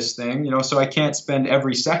grow this thing, so I can't spend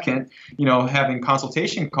every second, having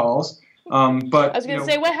consultation calls. But I was going to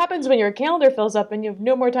say, what happens when your calendar fills up and you have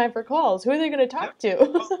no more time for calls? Who are they going to talk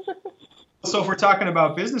to? So if we're talking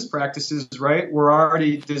about business practices, right, we're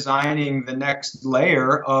already designing the next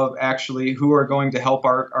layer of actually who are going to help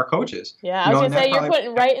our coaches. Yeah, I was going to say, you're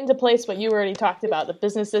putting right into place what you already talked about, the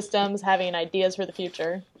business systems, having ideas for the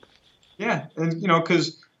future. Yeah, and,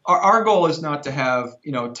 because our goal is not to have,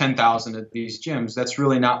 10,000 of these gyms. That's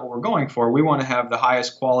really not what we're going for. We want to have the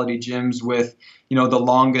highest quality gyms with, the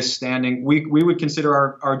longest standing. We would consider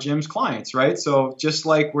our gyms clients, right? So just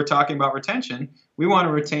like we're talking about retention, we want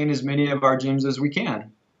to retain as many of our gyms as we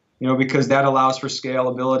can, because that allows for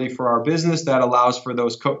scalability for our business. That allows for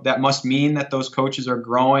those, that must mean that those coaches are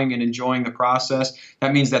growing and enjoying the process.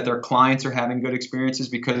 That means that their clients are having good experiences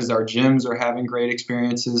because our gyms are having great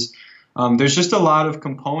experiences. There's just a lot of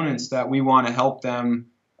components that we want to help them,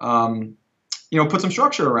 put some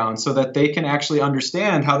structure around so that they can actually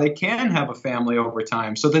understand how they can have a family over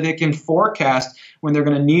time, so that they can forecast when they're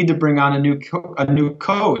going to need to bring on a new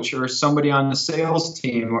coach or somebody on the sales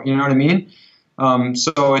team, or, you know what I mean?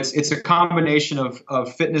 So it's a combination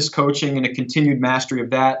of fitness coaching and a continued mastery of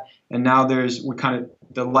that. And now we're kind of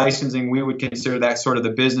the licensing, we would consider that sort of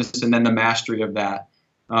the business, and then the mastery of that.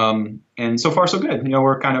 And so far so good.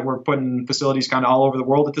 We're putting facilities kind of all over the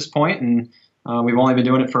world at this point, and we've only been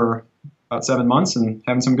doing it for about 7 months and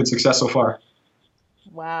having some good success so far.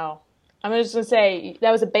 Wow. I'm just going to say that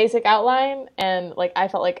was a basic outline, and I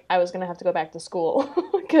felt like I was going to have to go back to school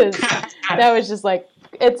because that was just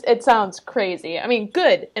it sounds crazy. I mean,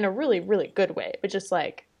 good in a really, really good way, but just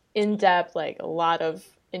in depth, a lot of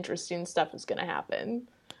interesting stuff is going to happen.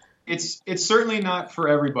 it's certainly not for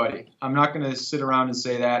everybody. I'm not going to sit around and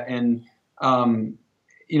say that. And our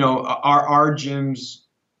gyms,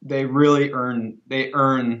 they really earn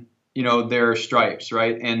their stripes,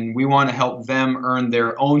 right? And we want to help them earn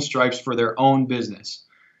their own stripes for their own business.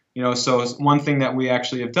 So one thing that we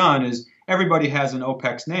actually have done is everybody has an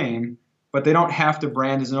OPEX name, but they don't have to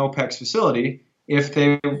brand as an OPEX facility if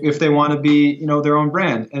they want to be, their own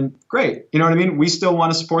brand. And great, you know what I mean? We still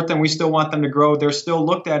want to support them. We still want them to grow. They're still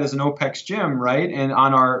looked at as an OPEX gym, right? And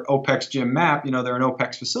on our OPEX gym map, they're an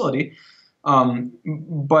OPEX facility.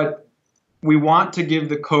 But we want to give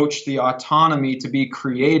the coach the autonomy to be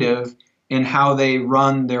creative in how they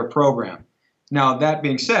run their program. Now, that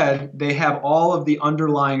being said, they have all of the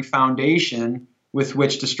underlying foundation with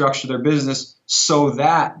which to structure their business so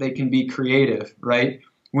that they can be creative, right?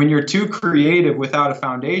 When you're too creative without a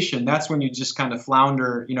foundation, that's when you just kind of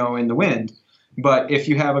flounder, in the wind. But if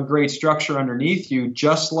you have a great structure underneath you,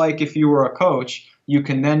 just like if you were a coach, you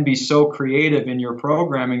can then be so creative in your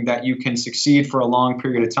programming that you can succeed for a long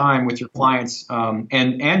period of time with your clients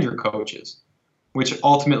and your coaches, which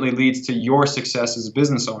ultimately leads to your success as a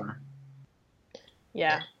business owner.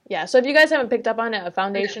 Yeah. So if you guys haven't picked up on it, a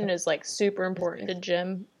foundation is like super important to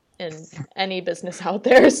gym and any business out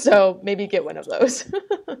there. So maybe get one of those.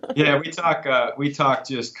 Yeah, we talk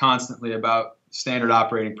just constantly about standard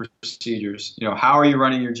operating procedures. How are you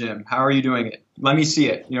running your gym? How are you doing it? Let me see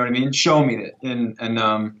it. You know what I mean? Show me it.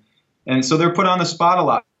 And so they're put on the spot a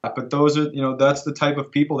lot. But those are, that's the type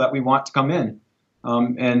of people that we want to come in.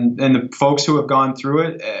 And the folks who have gone through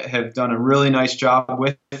it have done a really nice job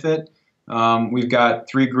with it. We've got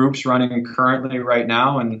 3 groups running currently right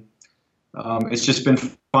now, and it's just been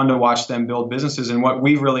fun to watch them build businesses. And what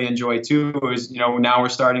we really enjoy too is, now we're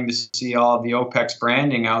starting to see all of the OPEX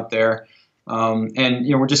branding out there. And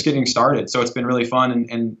we're just getting started. So it's been really fun.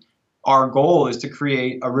 And our goal is to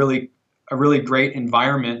create a really great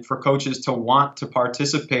environment for coaches to want to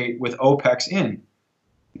participate with OPEX in.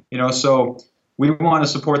 So we want to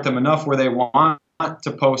support them enough where they want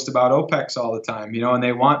to post about OPEX all the time, and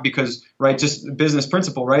they want, because, right, just business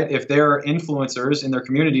principle, right? If they're influencers in their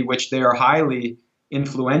community, which they are highly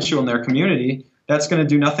influential in their community, that's going to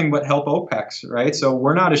do nothing but help OPEX, right? So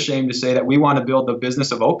we're not ashamed to say that we want to build the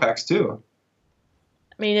business of OPEX too.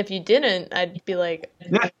 I mean, if you didn't, I'd be like,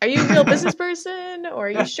 are you a real business person, or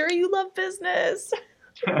are you sure you love business?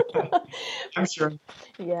 I'm sure.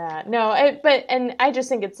 Yeah, no, and I just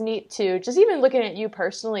think it's neat too, just even looking at you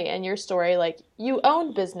personally and your story, like you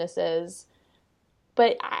owned businesses,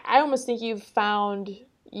 but I almost think you've found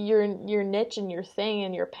your niche and your thing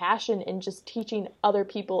and your passion in just teaching other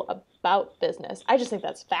people about business. I just think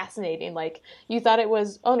that's fascinating. Like, you thought it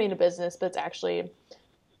was owning a business, but it's actually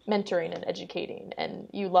mentoring and educating, and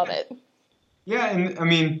you love it. Yeah, and I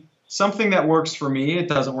mean, something that works for me, it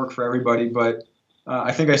doesn't work for everybody, but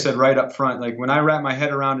I think I said right up front, like when I wrap my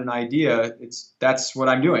head around an idea, that's what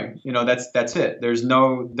I'm doing. That's it. There's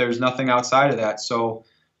nothing outside of that. So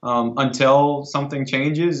until something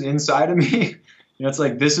changes inside of me, it's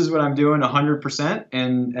like, this is what I'm doing 100%,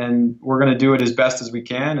 and we're going to do it as best as we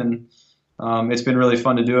can. And it's been really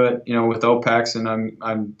fun to do it, with OPEX, and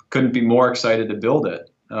I'm couldn't be more excited to build it.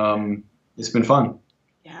 It's been fun.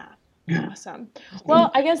 Yeah. Awesome.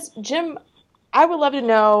 Well, I guess, Jim, I would love to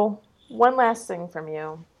know one last thing from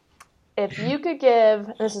you. If you could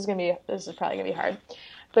give, this is probably gonna be hard,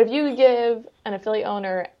 but if you could give an affiliate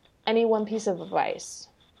owner any one piece of advice,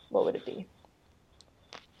 what would it be?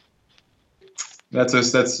 That's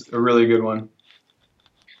a really good one.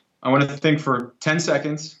 I want to think for 10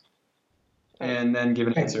 seconds and then give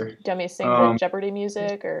an answer. Do you want me to sing the Jeopardy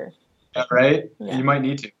music, or? Right? Yeah. You might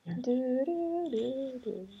need to.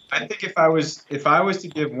 I think if I was to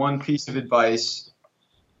give one piece of advice,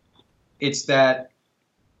 it's that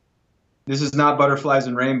this is not butterflies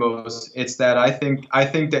and rainbows. It's that I think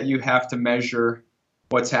that you have to measure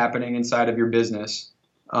what's happening inside of your business,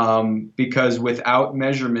 because without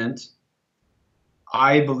measurement,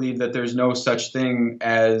 I believe that there's no such thing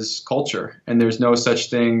as culture, and there's no such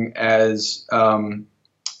thing as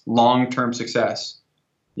long-term success.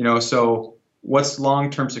 So what's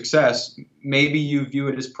long-term success? Maybe you view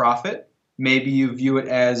it as profit. Maybe you view it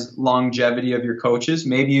as longevity of your coaches.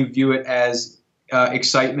 Maybe you view it as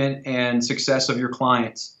excitement and success of your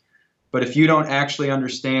clients. But if you don't actually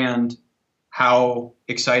understand how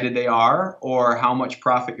excited they are, or how much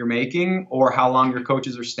profit you're making, or how long your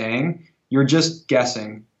coaches are staying, you're just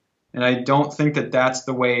guessing. And I don't think that that's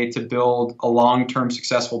the way to build a long-term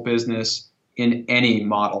successful business in any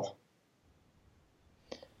model.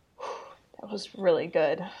 That was really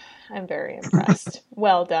good. I'm very impressed.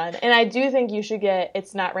 Well done. And I do think you should get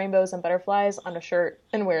 "It's Not Rainbows and Butterflies" on a shirt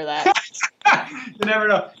and wear that. You never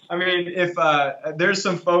know. I mean, if there's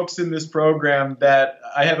some folks in this program that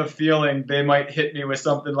I have a feeling they might hit me with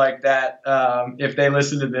something like that if they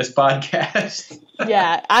listen to this podcast.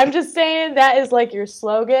 Yeah, I'm just saying that is like your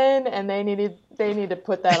slogan, and they need to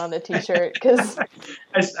put that on the T-shirt because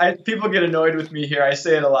people get annoyed with me here. I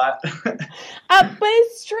say it a lot. But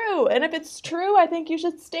it's true, and if it's true, I think you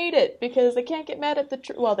should state it because they can't get mad at the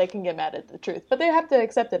truth. Well, they can get mad at the truth, but they have to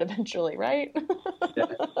accept it eventually, right? Yeah.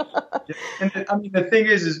 And I mean, the thing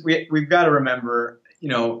is we've got to remember,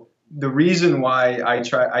 the reason why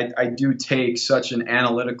I do take such an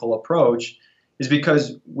analytical approach is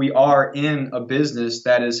because we are in a business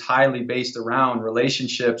that is highly based around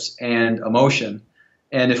relationships and emotion.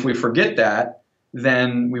 And if we forget that,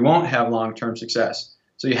 then we won't have long-term success.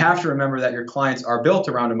 So you have to remember that your clients are built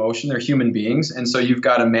around emotion. They're human beings. And so you've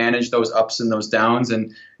got to manage those ups and those downs.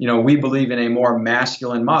 And, we believe in a more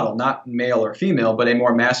masculine model, not male or female, but a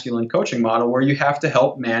more masculine coaching model where you have to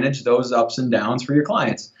help manage those ups and downs for your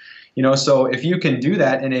clients. So if you can do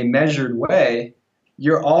that in a measured way,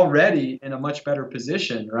 you're already in a much better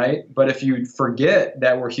position, right? But if you forget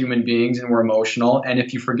that we're human beings and we're emotional, and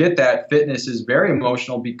if you forget that fitness is very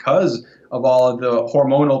emotional because of all of the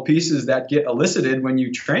hormonal pieces that get elicited when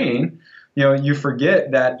you train, you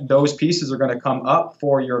forget that those pieces are going to come up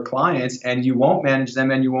for your clients and you won't manage them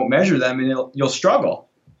and you won't measure them and you'll struggle.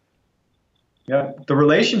 The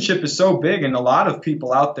relationship is so big, and a lot of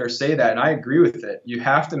people out there say that, and I agree with it. You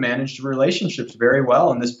have to manage the relationships very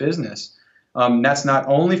well in this business. That's not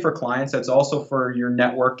only for clients, that's also for your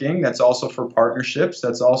networking, that's also for partnerships,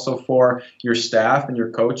 that's also for your staff and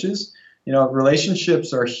your coaches.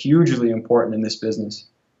 Relationships are hugely important in this business.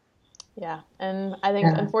 Yeah, and I think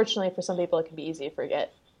unfortunately for some people it can be easy to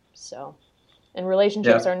forget. So, and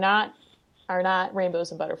relationships are not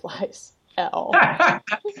rainbows and butterflies at all.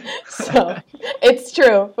 So it's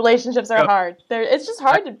true. Relationships are hard. It's just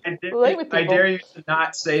hard to relate with people. I dare you to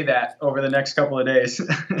not say that over the next couple of days.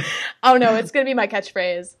 Oh no, it's going to be my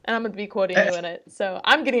catchphrase, and I'm going to be quoting you in it. So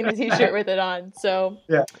I'm getting a T-shirt with it on. So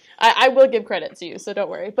yeah, I will give credit to you. So don't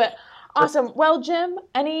worry. But awesome. Well, Jim,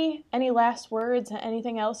 any last words?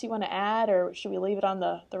 Anything else you want to add, or should we leave it on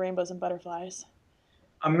the rainbows and butterflies?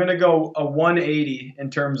 I'm going to go a 180 in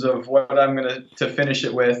terms of what I'm going to finish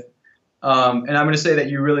it with. And I'm going to say that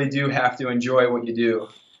you really do have to enjoy what you do.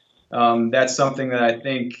 That's something that I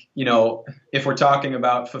think, if we're talking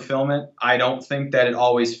about fulfillment, I don't think that it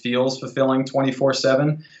always feels fulfilling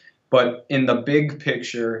 24/7. But in the big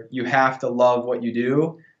picture, you have to love what you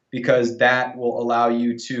do because that will allow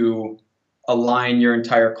you to align your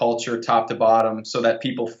entire culture top to bottom so that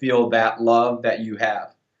people feel that love that you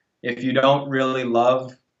have. If you don't really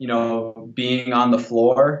love, being on the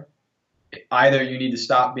floor, either you need to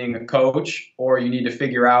stop being a coach or you need to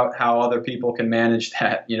figure out how other people can manage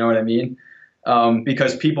that. You know what I mean?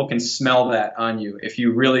 Because people can smell that on you. If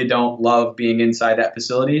you really don't love being inside that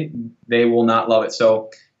facility, they will not love it. So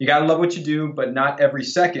you got to love what you do, but not every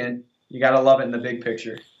second. You got to love it in the big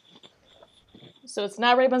picture. So it's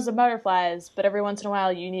not rainbows and butterflies, but every once in a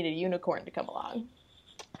while you need a unicorn to come along.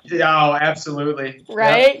 Oh, absolutely.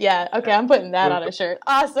 Right? Yep. Yeah. Okay, I'm putting that on a shirt.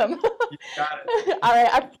 Awesome. You got it. All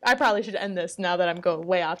right, I probably should end this now that I'm going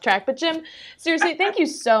way off track. But Jim, seriously, thank you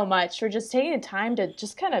so much for just taking the time to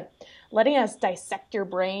just kind of letting us dissect your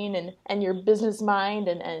brain and your business mind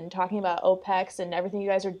and talking about OPEX and everything you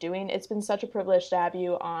guys are doing. It's been such a privilege to have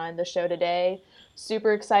you on the show today.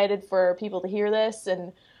 Super excited for people to hear this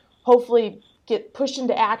and hopefully get pushed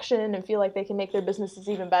into action and feel like they can make their businesses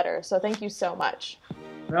even better. So thank you so much.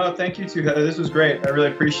 No, thank you too, Heather. This was great. I really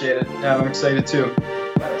appreciate it. I'm excited too.